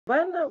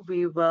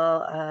We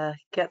will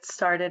get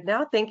started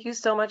now. Thank you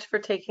so much for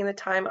taking the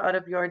time out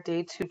of your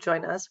day to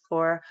join us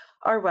for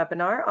our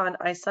webinar on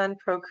Iceland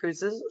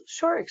ProCruises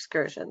shore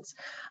excursions.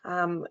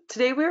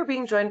 Today we are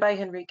being joined by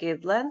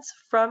Henrike Lenz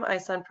from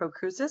Iceland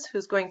ProCruises,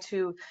 who's going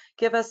to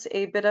give us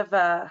a bit of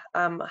a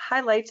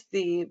highlight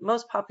the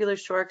most popular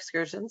shore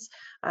excursions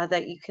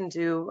that you can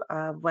do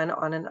when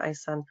on an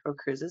Iceland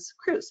ProCruises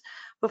cruise.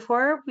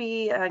 Before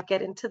we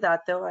get into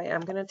that, though, I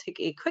am going to take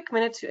a quick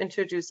minute to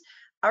introduce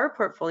our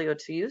portfolio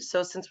to you.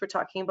 So since we're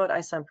talking about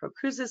Iceland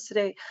ProCruises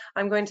today,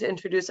 I'm going to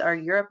introduce our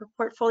Europe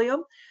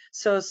portfolio.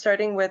 So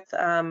starting with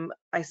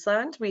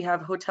Iceland, we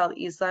have Hotel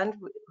Iceland,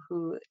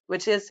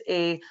 which is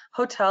a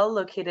hotel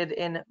located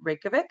in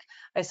Reykjavik.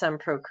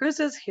 Iceland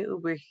ProCruises,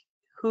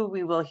 who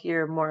we will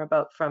hear more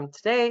about from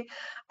today.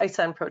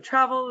 Iceland Pro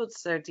Travel,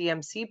 it's their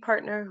DMC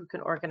partner who can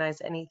organize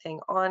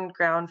anything on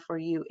ground for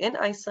you in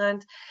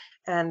Iceland.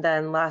 And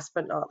then last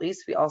but not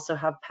least, we also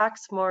have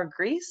Paxmore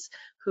Greece,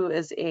 who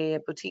is a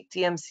boutique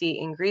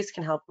DMC in Greece,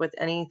 can help with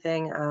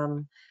anything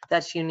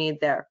that you need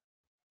there.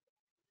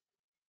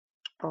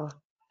 Oh.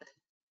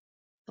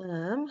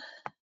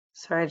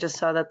 Sorry, I just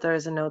saw that there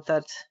is a note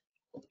that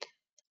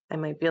I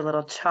might be a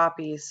little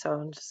choppy, so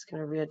I'm just going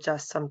to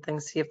readjust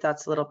something, see if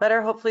that's a little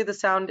better. Hopefully the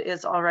sound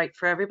is all right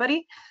for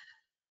everybody.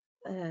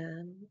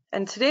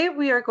 And today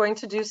we are going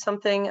to do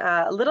something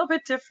a little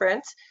bit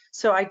different.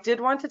 So I did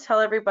want to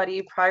tell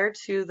everybody prior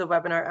to the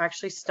webinar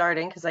actually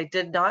starting, because I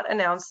did not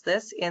announce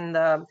this in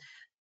the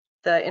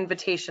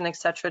invitation,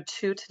 etc.,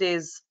 to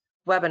today's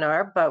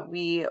webinar, but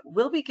we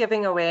will be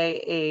giving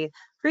away a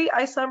free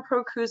Iceland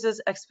ProCruises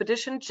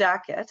expedition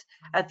jacket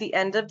at the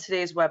end of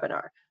today's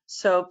webinar.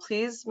 So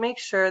please make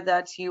sure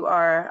that you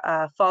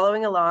are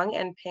following along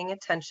and paying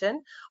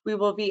attention. We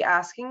will be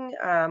asking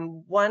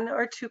 1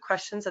 or 2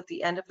 questions at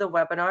the end of the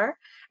webinar,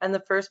 and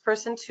the first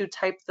person to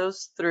type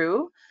those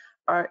through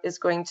is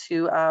going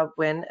to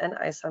win an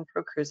Iceland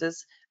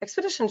ProCruises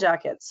expedition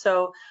jacket.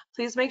 So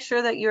please make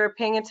sure that you're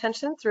paying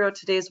attention throughout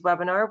today's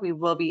webinar. We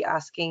will be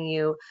asking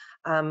you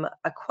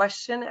a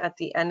question at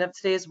the end of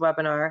today's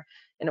webinar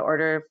in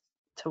order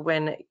to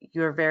win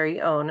your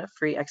very own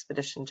free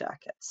expedition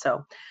jacket.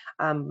 So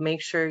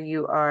make sure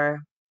you are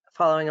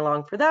following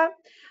along for that.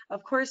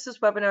 Of course, this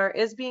webinar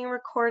is being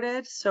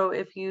recorded, so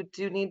if you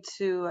do need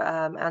to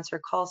answer a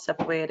call,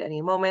 step away at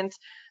any moment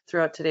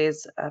throughout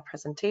today's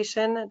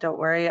presentation. Don't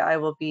worry, I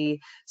will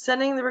be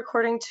sending the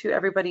recording to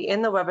everybody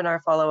in the webinar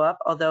follow-up,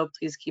 although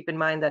please keep in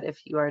mind that if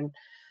you are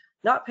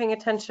not paying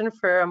attention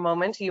for a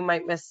moment, you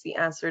might miss the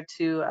answer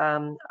to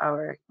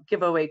our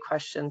giveaway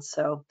questions.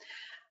 So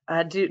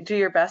do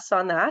your best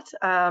on that.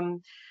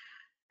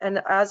 And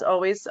as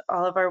always,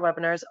 all of our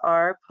webinars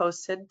are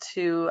posted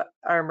to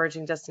our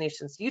Emerging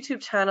Destinations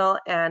YouTube channel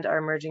and our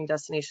Emerging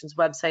Destinations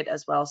website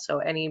as well. So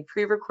any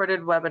pre-recorded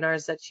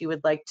webinars that you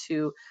would like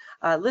to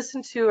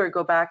listen to or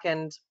go back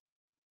and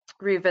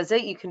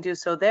revisit, you can do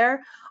so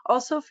there.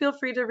 Also, feel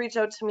free to reach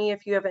out to me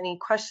if you have any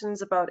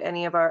questions about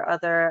any of our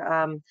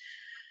other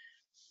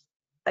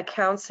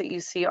accounts that you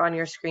see on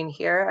your screen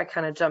here. I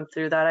kind of jumped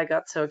through that. I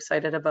got so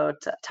excited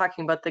about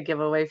talking about the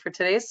giveaway for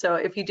today. So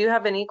if you do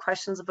have any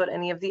questions about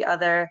any of the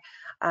other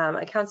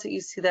accounts that you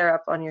see there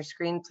up on your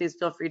screen, please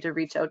feel free to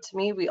reach out to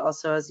me. We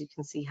also, as you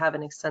can see, have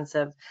an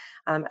extensive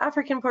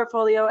African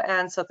portfolio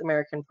and South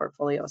American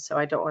portfolio. So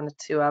I don't want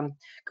to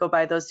go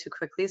by those too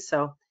quickly.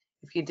 So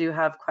if you do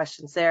have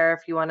questions there,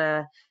 if you want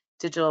to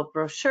digital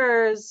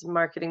brochures,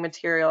 marketing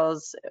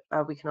materials,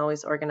 we can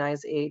always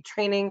organize a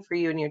training for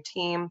you and your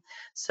team.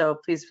 So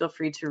please feel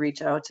free to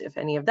reach out if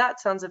any of that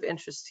sounds of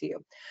interest to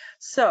you.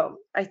 So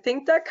I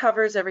think that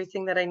covers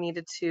everything that I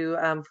needed to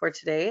for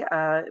today.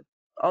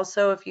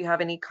 Also, if you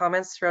have any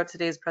comments throughout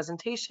today's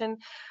presentation,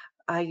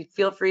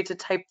 feel free to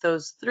type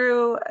those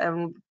through.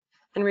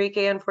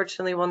 Henrike,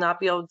 unfortunately, will not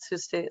be able to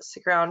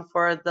stick around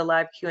for the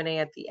live Q&A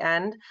at the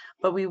end,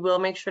 but we will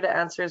make sure to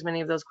answer as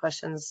many of those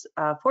questions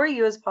for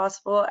you as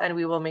possible, and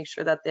we will make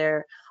sure that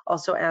they're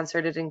also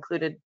answered and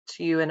included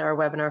to you in our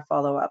webinar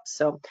follow-up,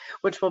 so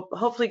which will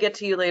hopefully get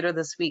to you later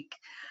this week.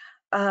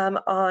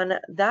 On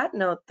that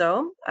note,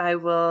 though, I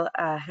will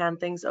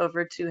hand things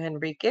over to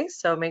Henrike,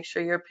 so make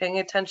sure you're paying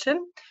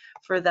attention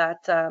for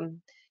that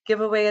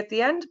giveaway at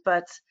the end,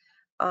 but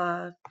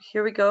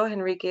here we go,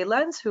 Henrike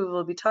Lenz, who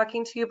will be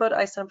talking to you about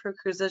Iceland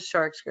ProCruises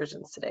shore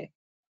excursions today.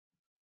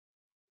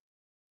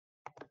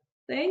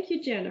 Thank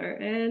you, Jenna,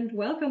 and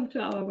welcome to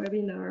our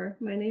webinar.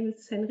 My name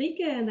is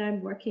Henrike, and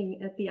I'm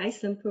working at the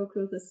Iceland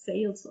ProCruises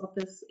sales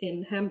office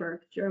in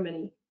Hamburg,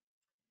 Germany.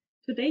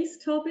 Today's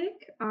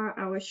topic are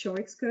our shore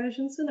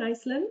excursions in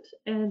Iceland,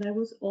 and I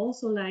would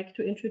also like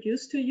to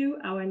introduce to you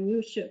our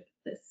new ship,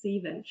 the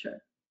Sea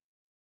Venture.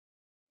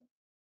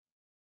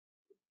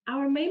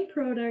 Our main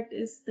product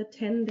is the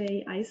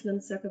 10-day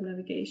Iceland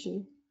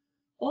circumnavigation.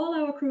 All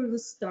our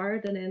cruises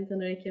start and end in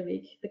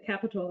Reykjavik, the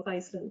capital of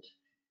Iceland.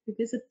 We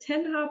visit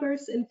 10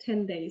 harbors in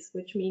 10 days,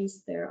 which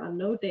means there are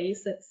no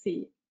days at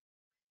sea.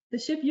 The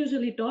ship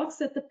usually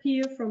docks at the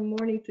pier from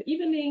morning to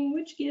evening,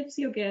 which gives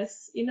your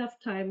guests enough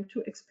time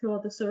to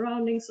explore the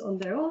surroundings on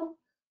their own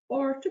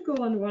or to go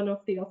on one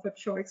of the offered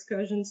shore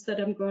excursions that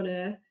I'm going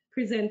to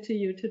present to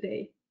you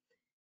today.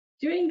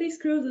 During these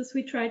cruises,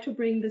 we try to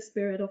bring the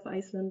spirit of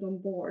Iceland on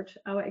board.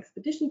 Our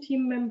expedition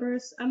team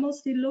members are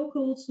mostly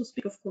locals who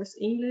speak, of course,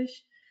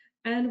 English,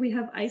 and we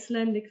have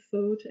Icelandic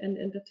food and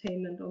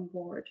entertainment on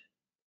board.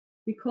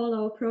 We call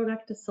our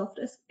product a soft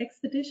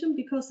expedition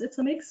because it's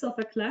a mix of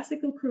a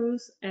classical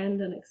cruise and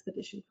an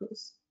expedition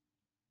cruise.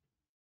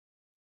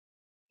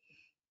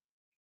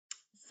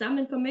 Some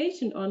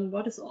information on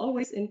what is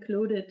always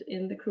included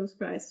in the cruise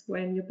price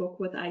when you book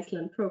with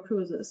Iceland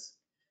ProCruises.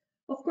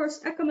 Of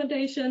course,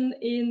 accommodation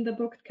in the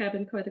booked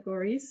cabin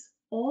categories,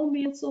 all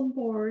meals on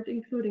board,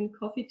 including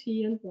coffee,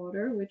 tea, and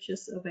water, which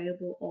is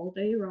available all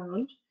day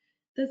round,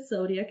 the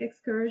Zodiac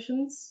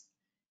excursions,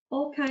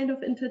 all kind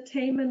of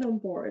entertainment on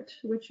board,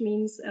 which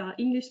means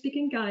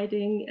English-speaking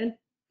guiding and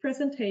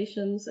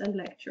presentations and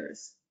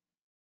lectures.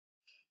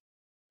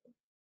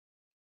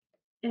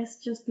 As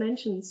just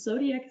mentioned,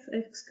 Zodiac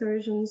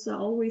excursions are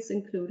always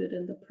included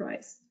in the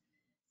price.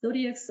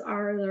 Zodiacs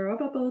are the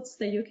rubber boats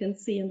that you can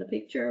see in the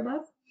picture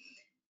above.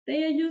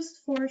 They are used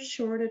for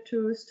shorter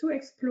tours to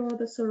explore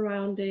the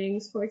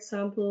surroundings, for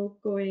example,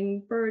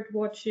 going bird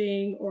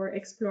watching or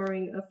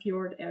exploring a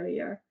fjord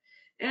area.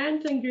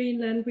 And in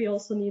Greenland, we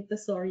also need the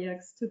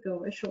Zodiacs to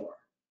go ashore.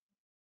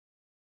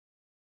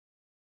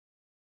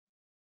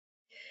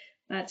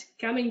 But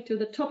coming to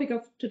the topic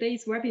of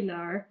today's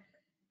webinar,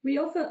 we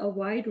offer a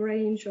wide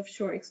range of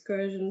shore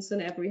excursions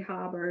in every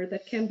harbor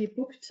that can be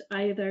booked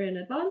either in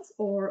advance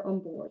or on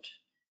board.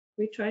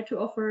 We try to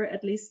offer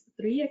at least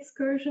 3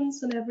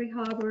 excursions in every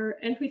harbor,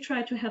 and we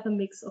try to have a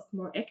mix of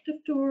more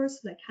active tours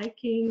like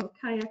hiking or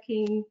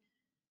kayaking,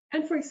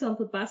 and for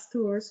example, bus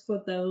tours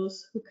for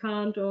those who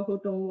can't or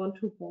who don't want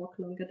to walk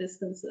longer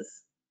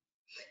distances.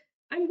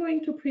 I'm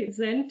going to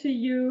present to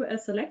you a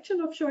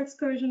selection of shore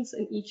excursions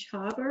in each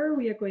harbor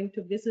we are going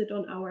to visit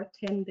on our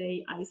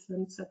 10-day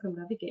Iceland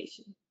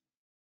circumnavigation.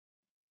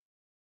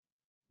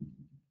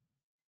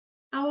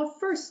 Our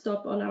first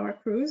stop on our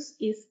cruise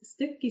is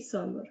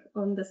Stykkishólmur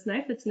on the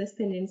Snæfellsnes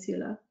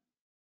Peninsula.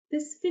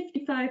 This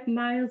 55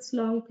 miles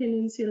long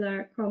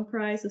peninsula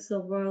comprises a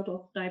world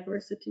of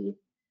diversity.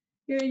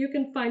 Here you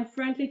can find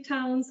friendly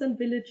towns and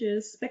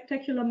villages,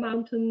 spectacular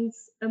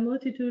mountains, a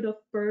multitude of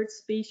bird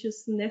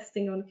species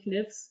nesting on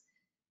cliffs,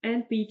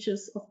 and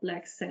beaches of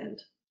black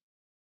sand.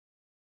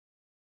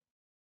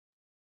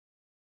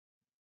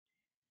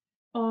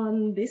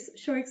 On this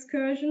shore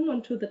excursion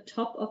onto the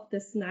top of the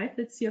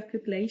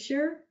Snæfellsjökull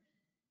glacier,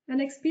 an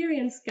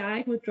experienced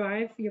guide will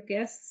drive your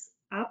guests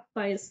up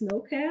by a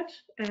snowcat,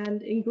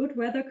 and in good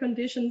weather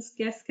conditions,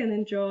 guests can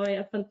enjoy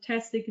a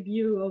fantastic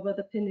view over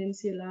the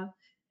peninsula.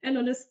 And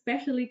on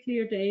especially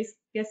clear days,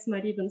 guests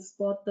might even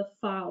spot the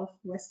far-off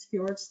West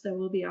Fjords that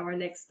will be our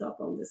next stop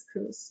on this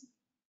cruise.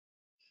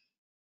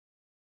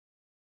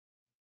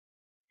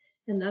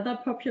 Another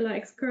popular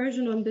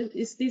excursion on this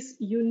is this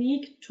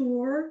unique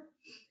tour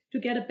to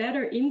get a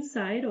better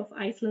insight of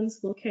Iceland's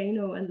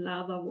volcano and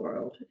lava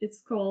world.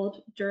 It's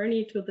called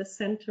Journey to the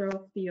Center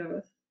of the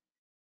Earth,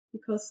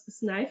 because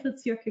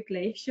Snæfellsjökull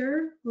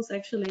glacier was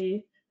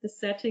actually the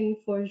setting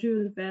for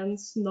Jules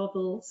Verne's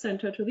novel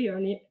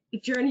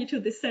Journey to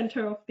the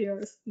Center of the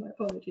Earth. My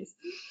apologies.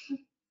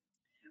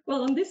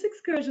 Well, on these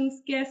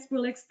excursions, guests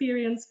will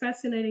experience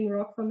fascinating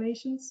rock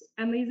formations,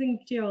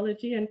 amazing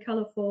geology, and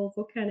colorful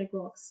volcanic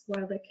rocks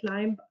while they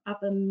climb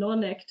up a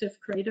non-active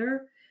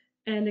crater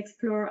and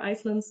explore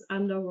Iceland's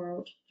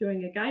underworld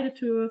during a guided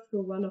tour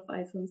through one of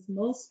Iceland's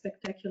most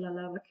spectacular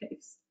lava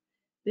caves.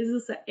 This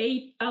is an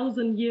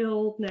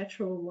 8,000-year-old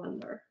natural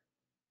wonder.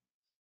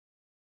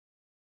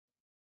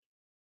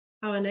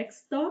 Our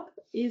next stop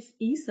is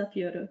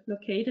Ísafjörður,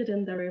 located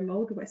in the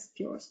remote West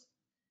Fjords.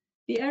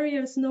 The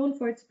area is known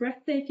for its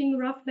breathtaking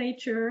rough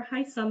nature,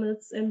 high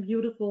summits, and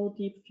beautiful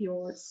deep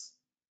fjords.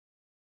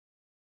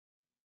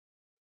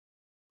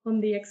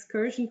 On the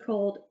excursion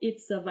called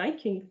It's a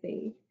Viking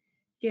Thing,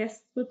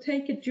 guests will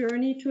take a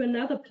journey to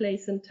another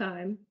place in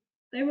time.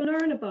 They will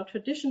learn about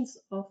traditions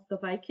of the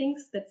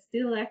Vikings that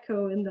still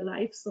echo in the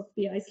lives of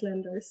the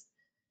Icelanders.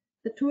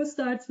 The tour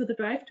starts with a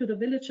drive to the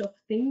village of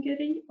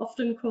Þingeyri,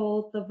 often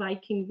called the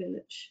Viking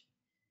village.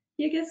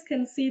 Here guests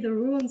can see the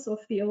ruins of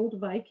the old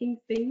Viking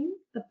Thing,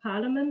 the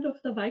parliament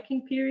of the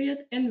Viking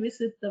period, and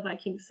visit the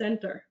Viking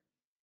Center.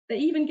 They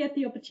even get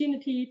the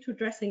opportunity to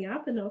dressing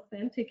up in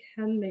authentic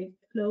handmade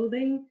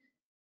clothing,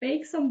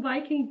 bake some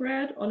Viking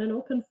bread on an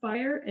open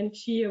fire, and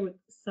cheer with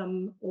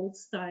some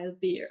old-style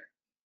beer.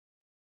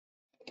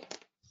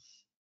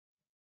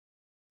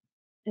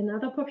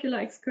 Another popular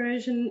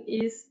excursion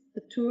is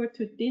the tour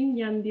to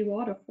Dynjandi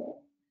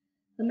waterfall.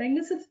 The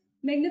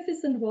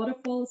magnificent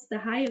waterfall is the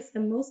highest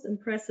and most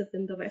impressive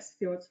in the West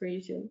Fjords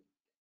region.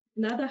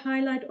 Another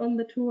highlight on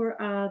the tour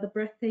are the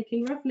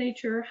breathtaking rough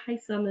nature, high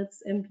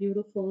summits, and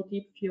beautiful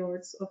deep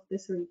fjords of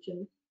this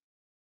region.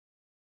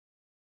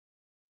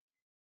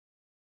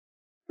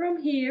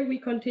 From here, we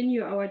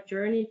continue our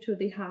journey to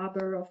the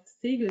harbor of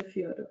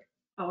Siglufjörður,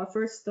 our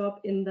first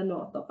stop in the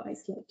north of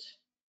Iceland.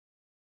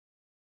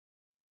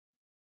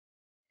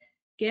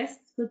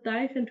 Guests will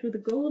dive into the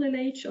golden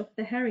age of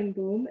the herring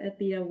boom at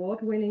the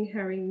award-winning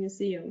Herring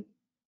Museum.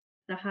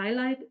 The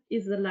highlight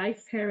is the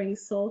live herring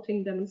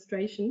salting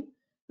demonstration,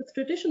 with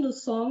traditional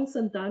songs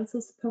and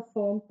dances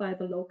performed by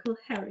the local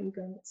herring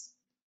girls.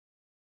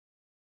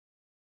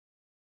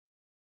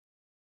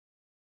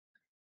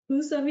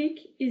 Húsavík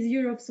is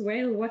Europe's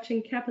whale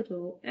watching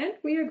capital, and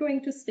we are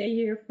going to stay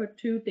here for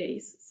 2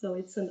 days, so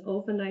it's an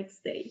overnight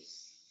stay.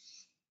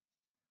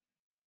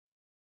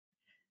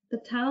 The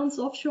town's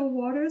offshore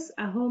waters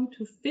are home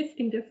to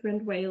 15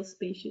 different whale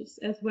species,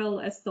 as well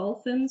as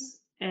dolphins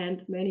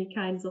and many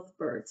kinds of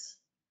birds.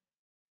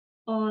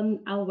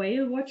 On our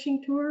whale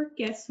watching tour,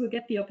 guests will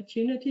get the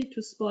opportunity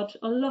to spot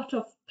a lot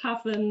of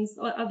puffins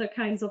or other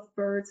kinds of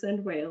birds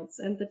and whales,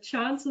 and the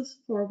chances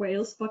for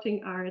whale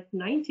spotting are at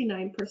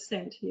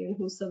 99% here in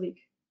Húsavík.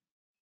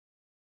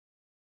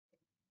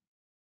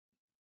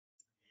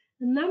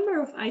 A number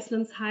of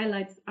Iceland's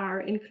highlights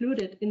are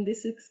included in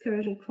this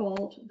excursion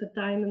called the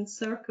Diamond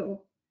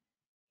Circle.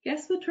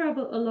 Guests will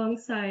travel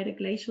alongside a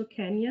glacial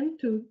canyon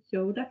to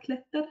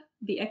Jódaklettar,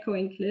 the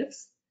Echoing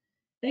Cliffs.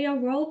 They are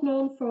world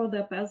known for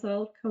the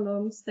basalt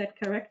columns that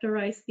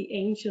characterize the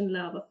ancient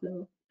lava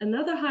flow.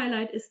 Another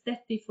highlight is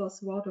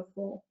Dettifoss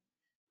waterfall.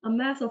 A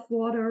mass of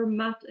water,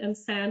 mud and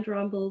sand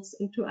rumbles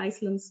into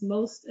Iceland's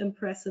most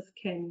impressive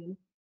canyon.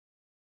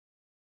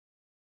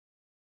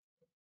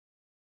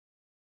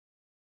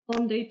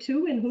 On day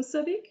 2 in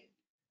Húsavík,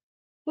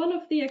 one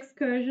of the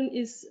excursion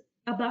is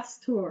a bus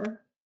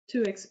tour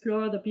to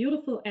explore the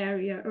beautiful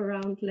area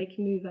around Lake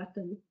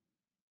Mývatn.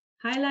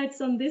 Highlights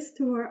on this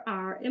tour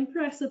are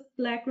impressive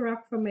black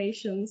rock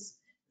formations,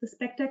 the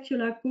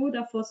spectacular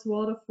Godafoss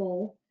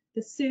waterfall,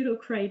 the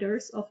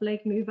pseudo-craters of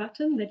Lake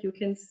Mývatn that you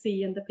can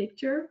see in the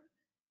picture,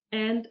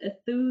 and a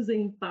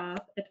thawing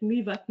bath at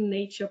Mývatn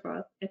Nature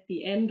Bath at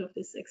the end of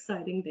this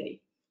exciting day.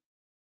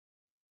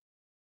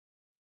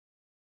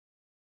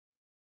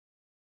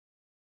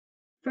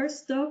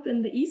 First stop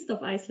in the east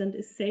of Iceland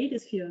is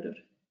Seyðisfjörður.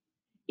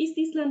 East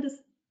Iceland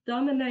is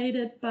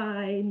dominated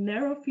by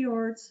narrow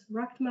fjords,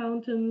 rugged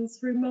mountains,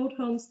 remote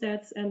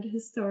homesteads, and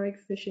historic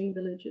fishing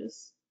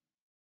villages.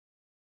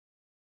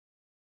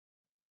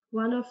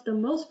 One of the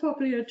most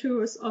popular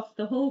tours of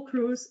the whole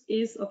cruise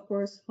is, of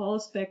course,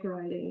 horseback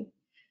riding.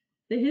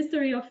 The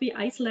history of the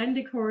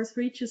Icelandic horse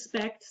reaches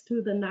back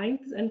to the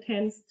 9th and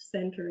 10th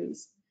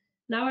centuries.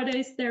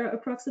 Nowadays, there are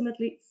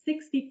approximately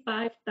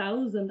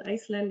 65,000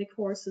 Icelandic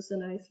horses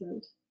in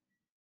Iceland.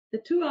 The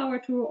 2-hour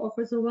tour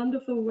offers a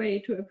wonderful way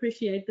to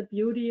appreciate the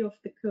beauty of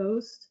the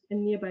coast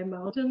and nearby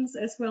mountains,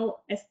 as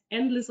well as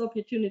endless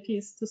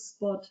opportunities to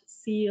spot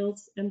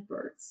seals and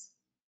birds.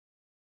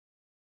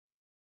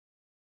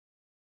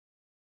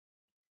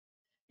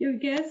 Your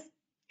guests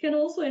can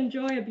also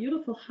enjoy a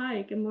beautiful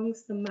hike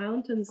amongst the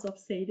mountains of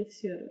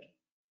Seyðisfjörður.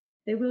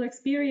 They will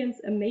experience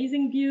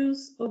amazing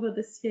views over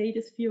the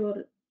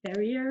Seyðisfjörður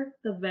area,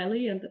 the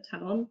valley and the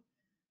town,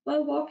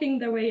 while walking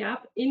their way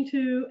up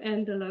into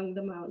and along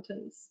the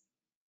mountains.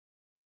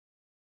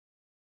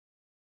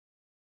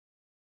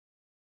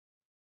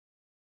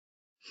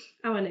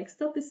 Our next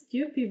stop is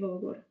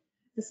Djúpivogur,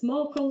 a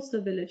small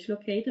coastal village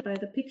located by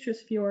the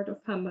picturesque fjord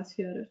of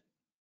Hammarsfjörður.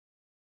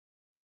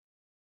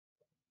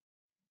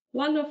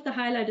 One of the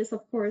highlights is,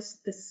 of course,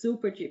 the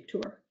Super Jeep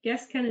tour.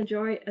 Guests can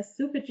enjoy a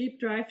Super Jeep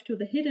drive to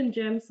the hidden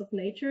gems of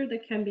nature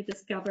that can be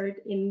discovered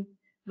in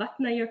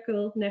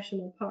Vatnajökull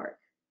National Park.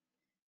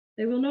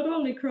 They will not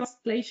only cross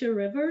glacier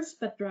rivers,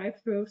 but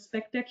drive through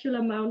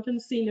spectacular mountain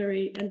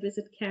scenery and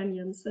visit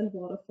canyons and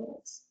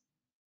waterfalls.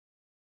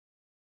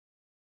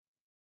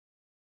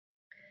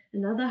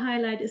 Another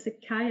highlight is a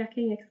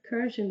kayaking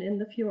excursion in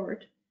the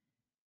fjord.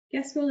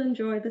 Guests will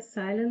enjoy the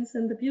silence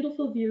and the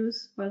beautiful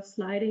views while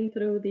sliding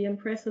through the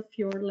impressive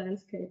fjord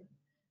landscape.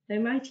 They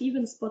might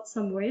even spot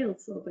some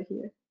whales over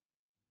here.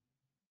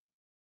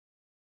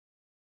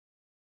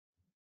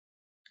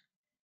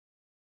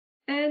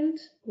 And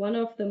one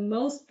of the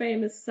most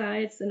famous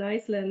sights in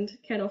Iceland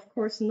can of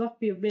course not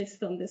be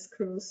missed on this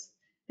cruise,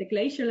 the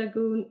Glacier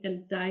Lagoon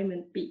and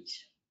Diamond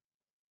Beach.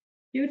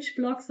 Huge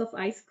blocks of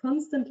ice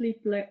constantly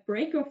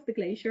break off the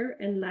glacier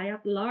and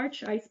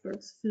large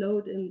icebergs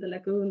float in the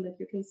lagoon that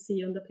you can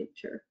see on the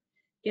picture.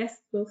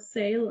 Guests will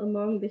sail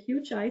among the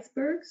huge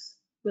icebergs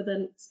with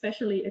a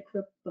specially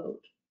equipped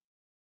boat.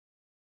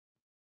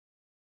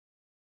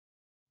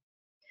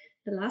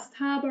 The last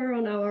harbor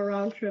on our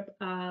round trip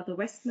are the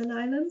Westman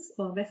Islands,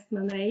 or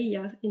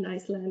Vestmannaeyjar in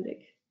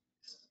Icelandic.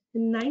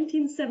 In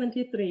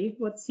 1973,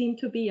 what seemed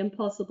to be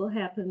impossible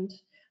happened.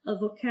 A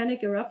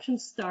volcanic eruption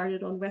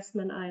started on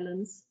Westman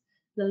Islands.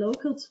 The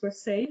locals were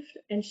saved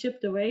and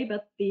shipped away,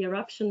 but the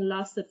eruption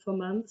lasted for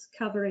months,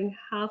 covering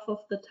half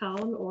of the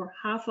town or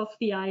half of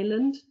the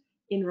island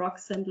in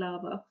rocks and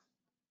lava.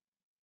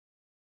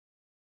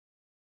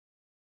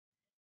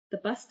 The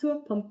bus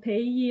tour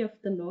Pompeii of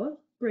the North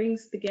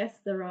brings the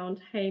guests around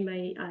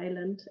Heimaey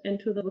Island and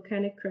to the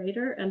volcanic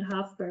crater and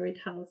half-buried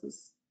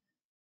houses.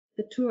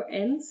 The tour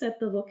ends at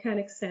the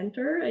volcanic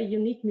center, a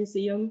unique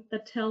museum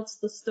that tells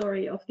the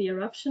story of the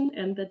eruption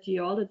and the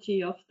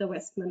geology of the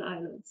Westman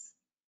Islands.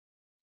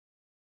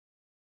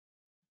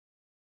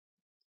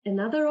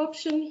 Another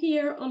option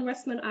here on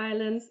Westman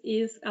Islands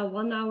is a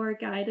 1-hour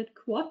guided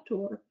quad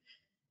tour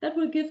that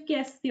will give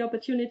guests the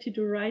opportunity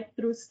to ride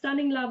through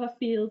stunning lava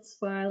fields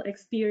while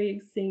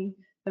experiencing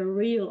a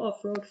real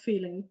off-road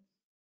feeling.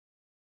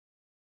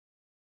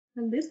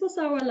 And this was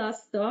our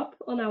last stop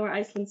on our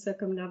Iceland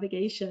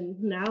circumnavigation.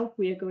 Now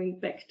we are going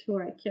back to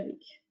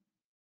Reykjavik.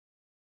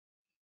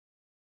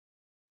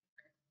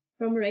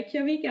 From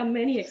Reykjavik are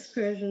many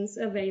excursions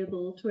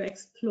available to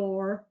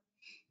explore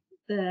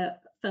the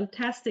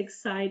fantastic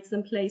sites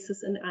and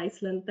places in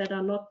Iceland that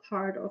are not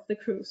part of the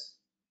cruise.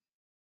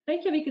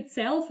 Reykjavik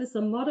itself is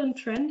a modern,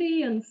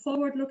 trendy and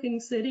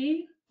forward-looking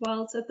city,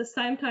 whilst at the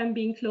same time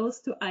being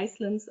close to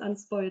Iceland's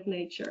unspoiled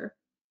nature.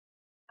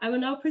 I will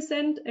now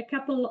present a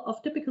couple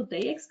of typical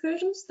day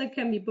excursions that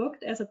can be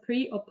booked as a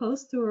pre or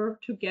post tour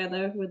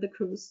together with the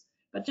cruise.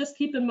 But just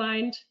keep in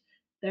mind,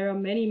 there are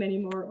many, many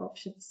more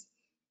options.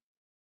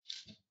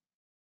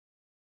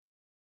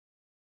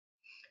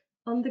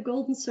 On the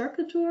Golden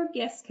Circle tour,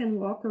 guests can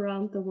walk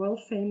around the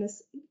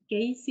world-famous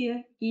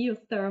Geysir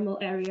geothermal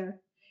area.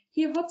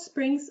 Here hot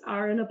springs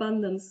are in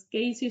abundance,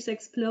 geysers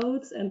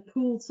explode and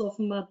pools of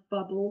mud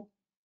bubble.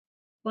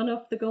 One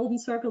of the Golden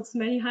Circle's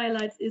many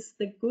highlights is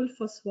the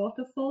Gullfoss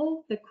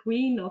waterfall, the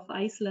queen of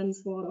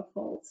Iceland's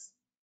waterfalls.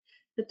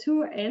 The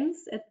tour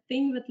ends at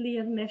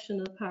Thingvellir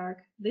National Park.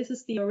 This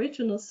is the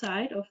original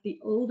site of the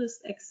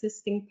oldest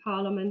existing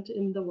parliament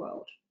in the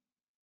world.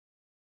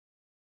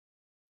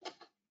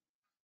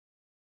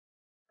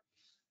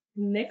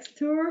 Next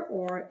tour,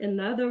 or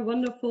another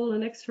wonderful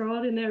and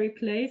extraordinary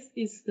place,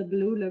 is the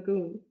Blue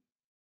Lagoon.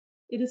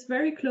 It is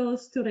very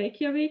close to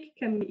Reykjavik,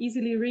 can be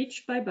easily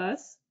reached by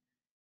bus,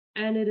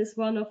 and it is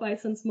one of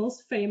Iceland's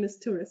most famous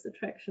tourist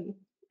attractions,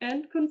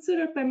 and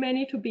considered by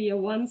many to be a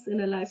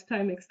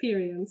once-in-a-lifetime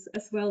experience,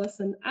 as well as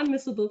an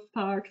unmissable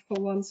part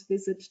for one's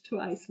visit to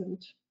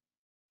Iceland.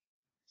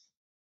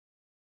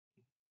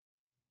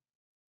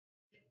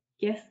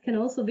 Guests can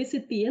also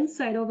visit the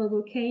inside of a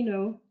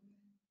volcano.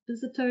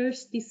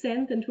 Visitors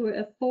descend into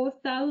a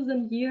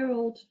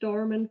 4,000-year-old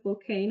dormant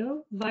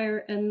volcano via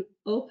an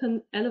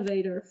open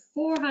elevator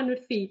 400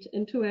 feet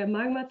into a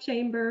magma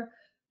chamber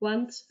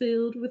once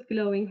filled with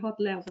glowing hot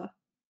lava.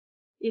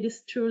 It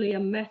is truly a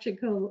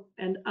magical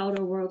and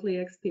outer-worldly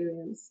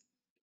experience.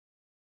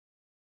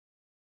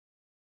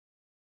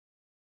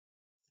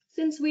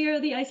 Since we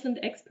are the Iceland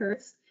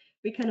experts,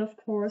 we can of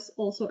course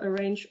also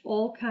arrange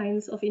all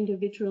kinds of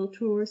individual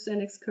tours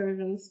and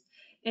excursions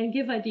and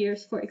give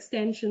ideas for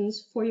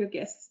extensions for your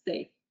guest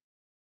stay.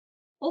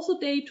 Also,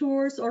 day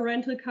tours or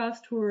rental car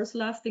tours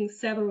lasting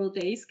several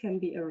days can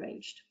be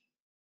arranged.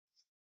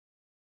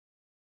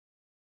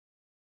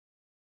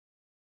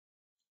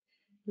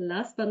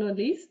 Last but not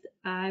least,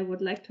 I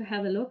would like to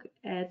have a look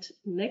at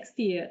next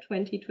year,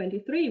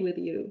 2023, with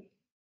you.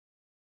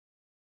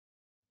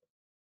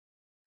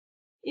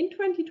 In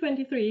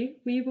 2023,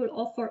 we will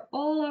offer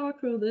all our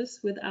cruises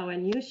with our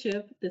new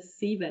ship, the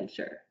Sea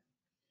Venture.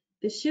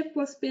 The ship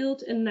was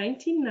built in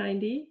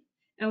 1990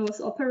 and was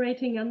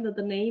operating under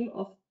the name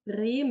of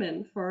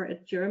Bremen for a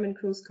German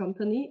cruise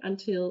company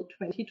until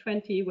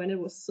 2020, when it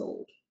was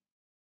sold.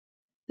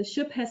 The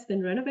ship has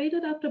been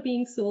renovated after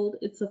being sold.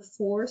 It's a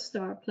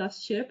 4-star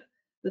plus ship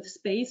with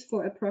space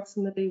for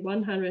approximately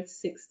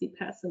 160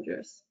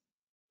 passengers.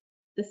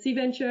 The Sea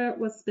Venture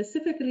was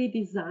specifically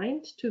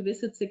designed to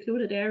visit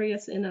secluded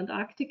areas in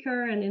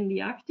Antarctica and in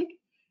the Arctic,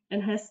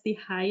 and has the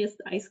highest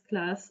ice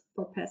class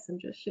for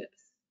passenger ships.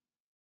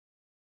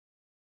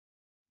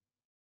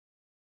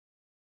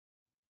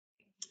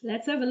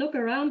 Let's have a look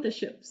around the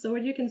ship. So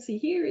what you can see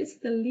here is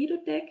the Lido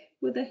deck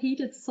with a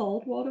heated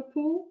saltwater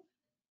pool.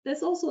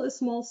 There's also a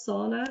small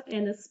sauna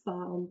and a spa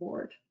on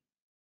board.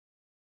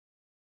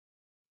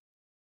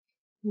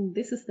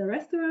 This is the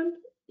restaurant.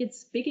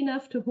 It's big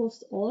enough to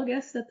host all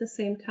guests at the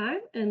same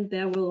time, and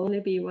there will only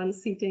be one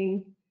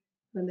seating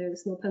when there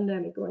is no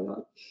pandemic going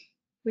on.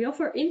 We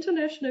offer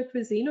international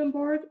cuisine on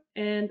board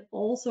and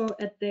also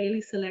a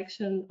daily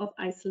selection of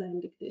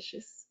Icelandic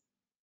dishes.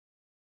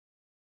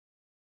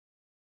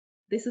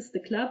 This is the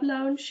club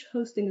lounge,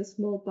 hosting a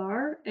small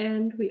bar,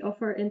 and we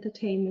offer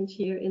entertainment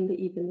here in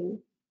the evening.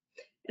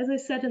 As I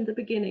said in the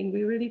beginning,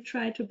 we really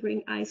try to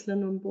bring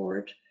Iceland on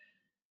board.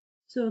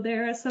 So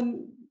there are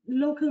some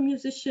local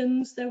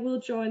musicians that will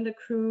join the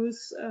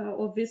cruise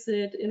or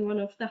visit in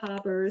one of the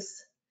harbors.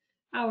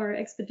 Our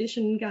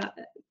expedition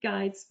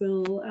guides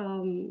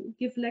will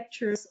give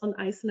lectures on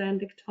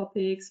Icelandic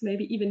topics,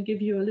 maybe even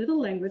give you a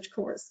little language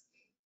course.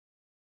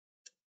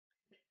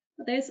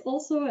 There's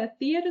also a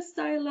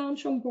theater-style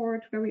lounge on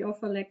board where we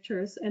offer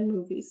lectures and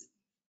movies.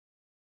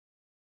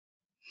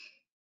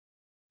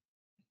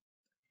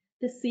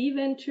 The Sea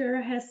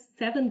Venture has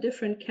 7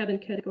 different cabin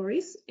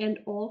categories, and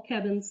all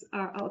cabins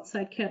are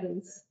outside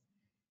cabins.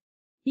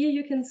 Here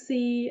you can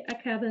see a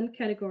cabin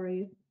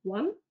category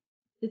 1.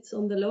 It's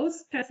on the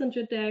lowest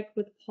passenger deck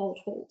with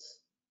portholes.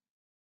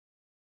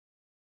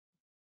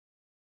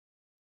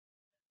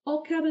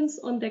 All cabins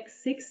on deck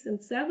 6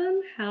 and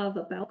 7 have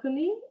a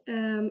balcony.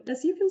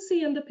 As you can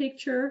see in the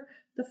picture,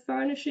 the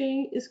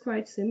furnishing is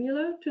quite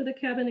similar to the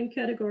cabin in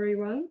category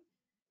 1.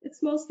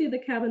 It's mostly the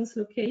cabin's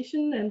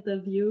location and the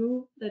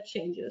view that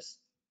changes.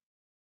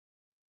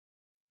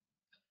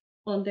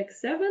 On deck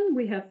 7,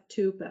 we have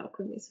 2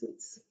 balcony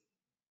suites.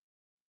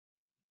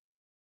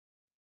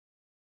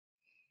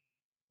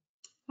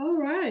 All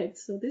right,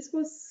 so this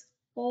was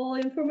all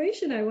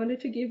information I wanted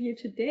to give you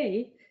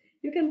today.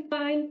 You can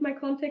find my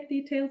contact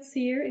details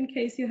here in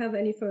case you have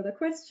any further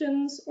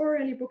questions or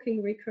any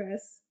booking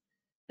requests.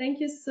 Thank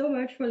you so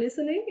much for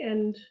listening,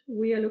 and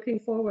we are looking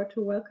forward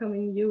to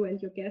welcoming you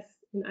and your guests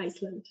in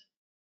Iceland.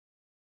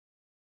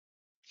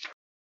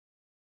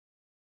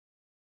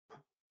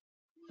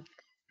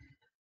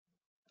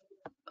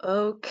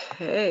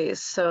 Okay,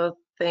 so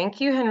thank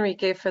you,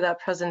 Henrike, for that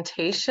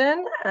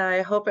presentation.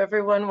 I hope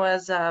everyone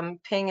was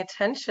paying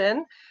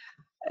attention.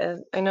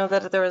 I know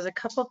that there was a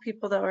couple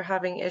people that were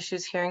having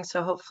issues hearing,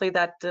 so hopefully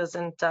that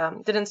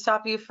didn't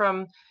stop you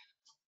from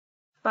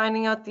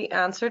finding out the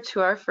answer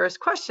to our first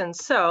question.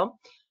 So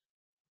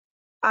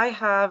I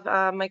have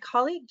my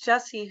colleague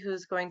Jessie,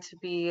 who's going to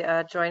be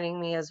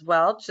joining me as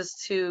well,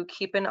 just to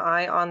keep an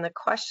eye on the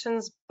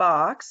questions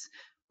box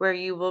where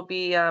you will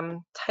be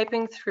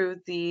typing through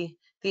the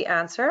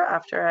answer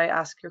after I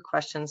ask your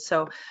questions.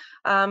 So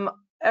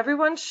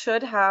everyone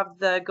should have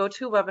the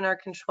GoToWebinar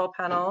control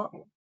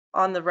panel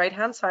on the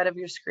right-hand side of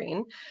your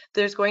screen.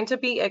 There's going to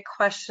be a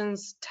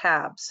questions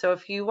tab. So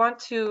if you want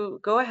to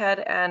go ahead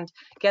and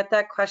get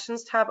that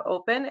questions tab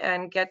open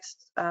and get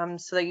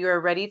so that you are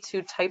ready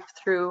to type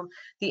through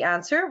the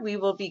answer, we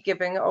will be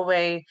giving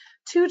away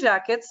 2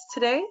 jackets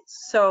today.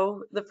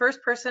 So the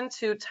first person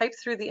to type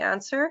through the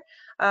answer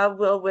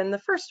will win the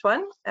first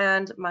one.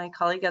 And my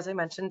colleague, as I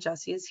mentioned,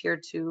 Jessie, is here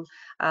to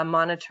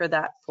monitor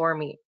that for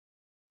me.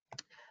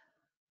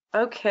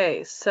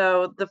 Okay,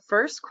 so the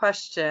first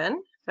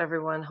question,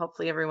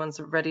 hopefully everyone's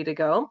ready to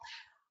go.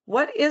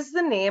 What is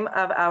the name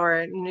of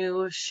our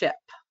new ship?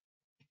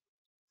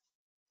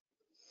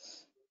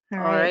 All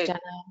right, Jenna.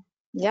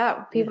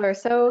 Yeah, people are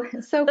so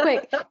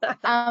quick.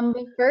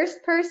 The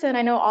first person,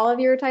 I know all of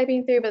you are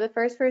typing through, but the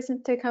first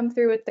person to come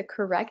through with the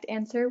correct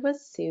answer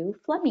was Sue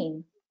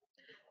Fleming.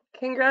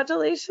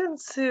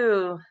 Congratulations,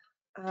 Sue.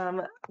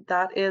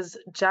 That is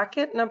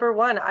jacket number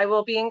 1. I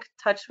will be in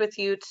touch with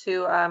you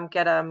to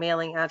get a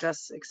mailing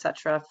address,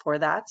 etc. for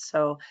that.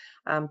 So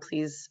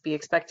please be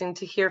expecting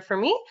to hear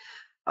from me.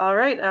 All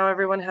right, now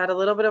everyone had a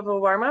little bit of a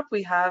warm up.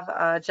 We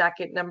have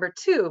jacket number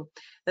 2.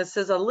 This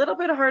is a little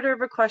bit harder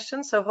of a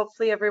question, so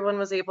hopefully everyone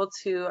was able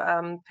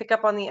to pick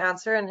up on the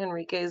answer in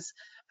Henrike's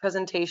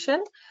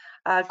presentation.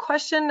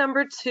 Question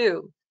number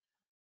 2.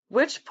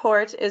 Which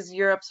port is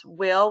Europe's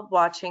whale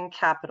watching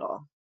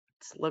capital?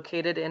 It's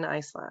located in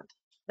Iceland.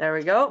 There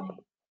we go.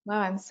 Wow,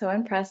 I'm so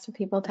impressed with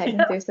people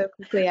typing through so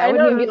quickly. I I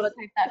wouldn't know. even be able to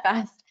type that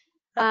fast.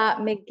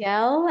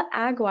 Miguel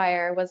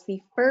Aguirre was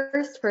the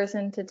first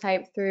person to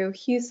type through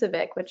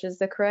Husavik, which is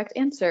the correct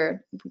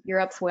answer,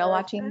 Europe's whale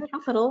watching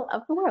capital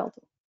of the world.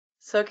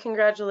 So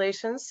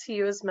congratulations to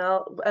you as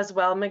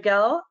well,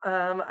 Miguel.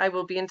 I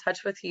will be in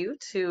touch with you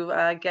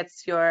to get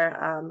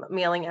your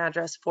mailing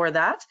address for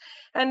that.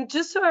 And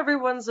just so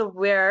everyone's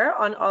aware,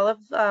 on all of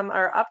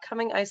our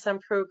upcoming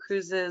Iceland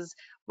ProCruises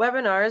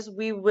webinars,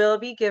 we will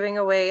be giving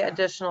away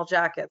additional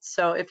jackets.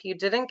 So if you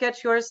didn't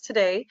get yours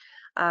today,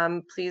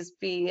 please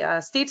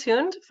stay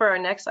tuned for our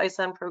next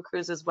Iceland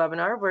ProCruises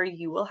webinar, where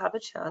you will have a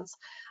chance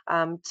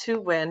to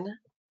win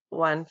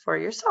one for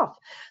yourself.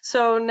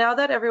 So now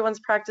that everyone's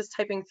practiced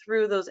typing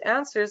through those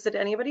answers, did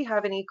anybody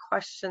have any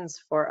questions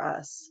for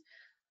us?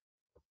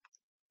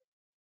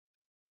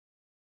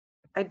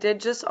 I did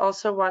just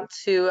also want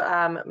to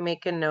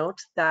make a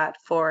note that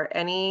for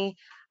any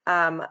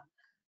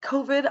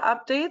COVID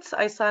updates,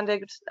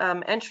 Icelandic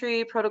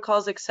entry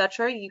protocols,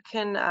 etc., you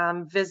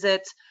can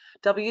visit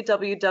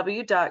www.covid.is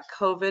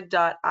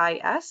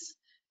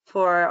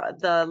for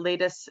the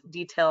latest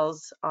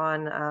details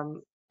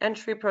on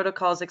entry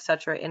protocols,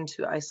 etc.,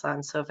 into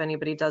Iceland. So if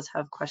anybody does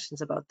have questions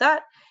about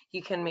that,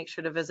 you can make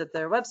sure to visit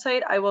their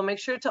website. I will make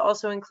sure to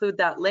also include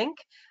that link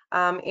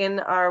in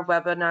our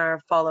webinar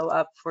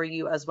follow-up for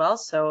you as well.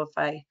 So if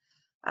I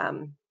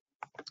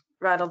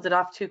rattled it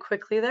off too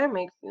quickly there,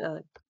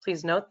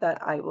 please note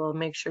that I will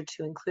make sure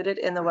to include it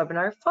in the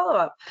webinar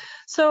follow-up.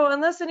 So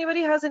unless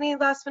anybody has any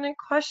last-minute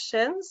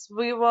questions,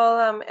 we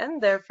will end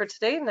there for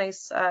today.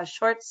 Nice,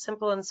 short,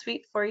 simple, and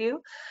sweet for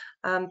you.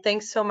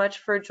 Thanks so much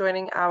for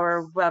joining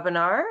our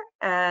webinar,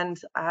 and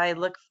I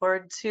look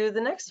forward to the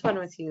next one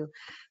with you.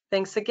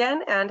 Thanks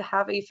again, and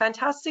have a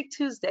fantastic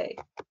Tuesday.